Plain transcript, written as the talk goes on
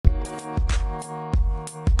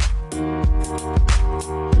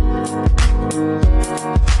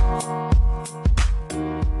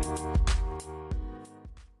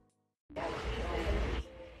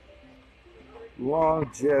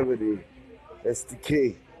Longevity. That's the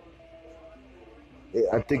key.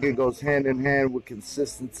 I think it goes hand in hand with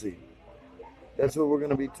consistency. That's what we're going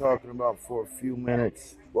to be talking about for a few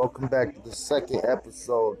minutes. Welcome back to the second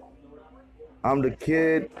episode. I'm the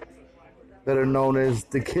kid, better known as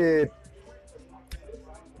the kid.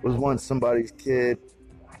 Was once somebody's kid.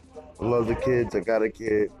 I love the kids. I got a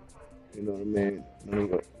kid. You know what I mean?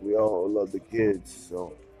 We all love the kids.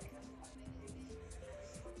 So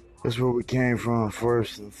that's where we came from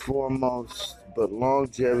first and foremost. But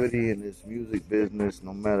longevity in this music business,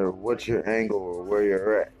 no matter what your angle or where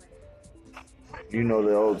you're at. You know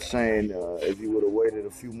the old saying, if you would have waited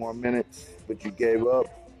a few more minutes, but you gave up,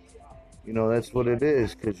 that's what it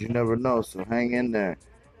is, because you never know. So hang in there.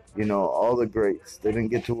 All the greats, they didn't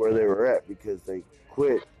get to where they were at because they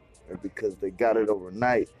quit or because they got it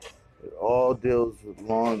overnight. It all deals with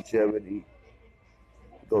longevity.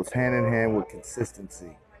 It goes hand in hand with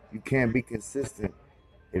consistency. You can't be consistent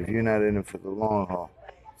if you're not in it for the long haul.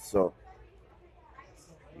 So,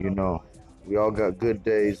 we all got good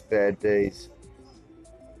days, bad days.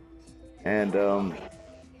 And,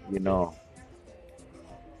 you know,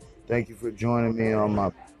 thank you for joining me on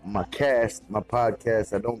my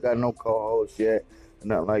podcast. I don't got no co-host yet,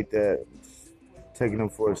 not like that. Just taking them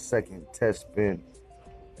for a second test spin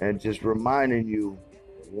and just reminding you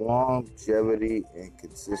longevity and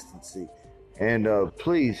consistency. And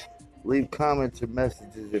please leave comments or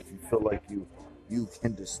messages if you feel like you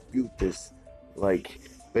can dispute this. Like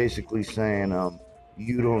basically saying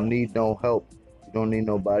you don't need no help, you don't need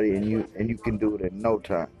nobody, and you can do it in no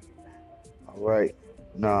time. All right,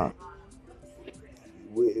 nah,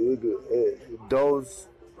 those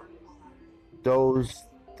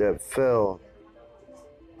that fail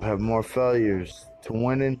have more failures to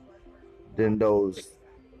winning than those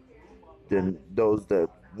that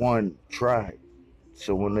won tried.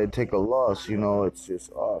 So when they take a loss, it's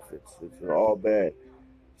just off. It's all bad.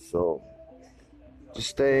 So just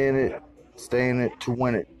stay in it to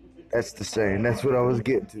win it. That's the saying. That's what I was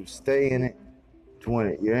getting to. Stay in it to win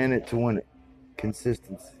it. You're in it to win it.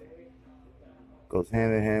 Consistency goes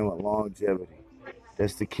hand in hand with longevity.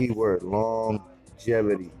 That's the key word.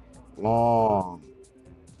 Longevity. Longevity.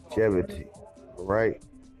 All right.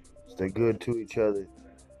 Stay good to each other.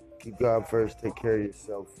 Keep God first. Take care of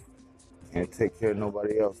yourself. And take care of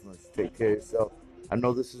nobody else unless you take care of yourself. I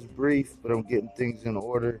know this is brief, but I'm getting things in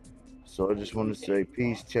order. So I just want to say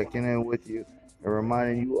peace, checking in with you, and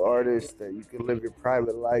reminding you artists that you can live your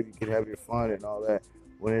private life, you can have your fun and all that.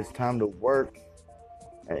 When it's time to work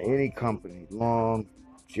at any company,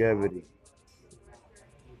 longevity.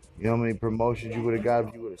 You know how many promotions you would have got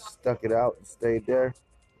if you would have stuck it out and stayed there?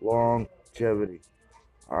 Longevity.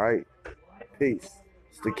 All right? Peace.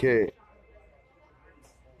 It's the kid.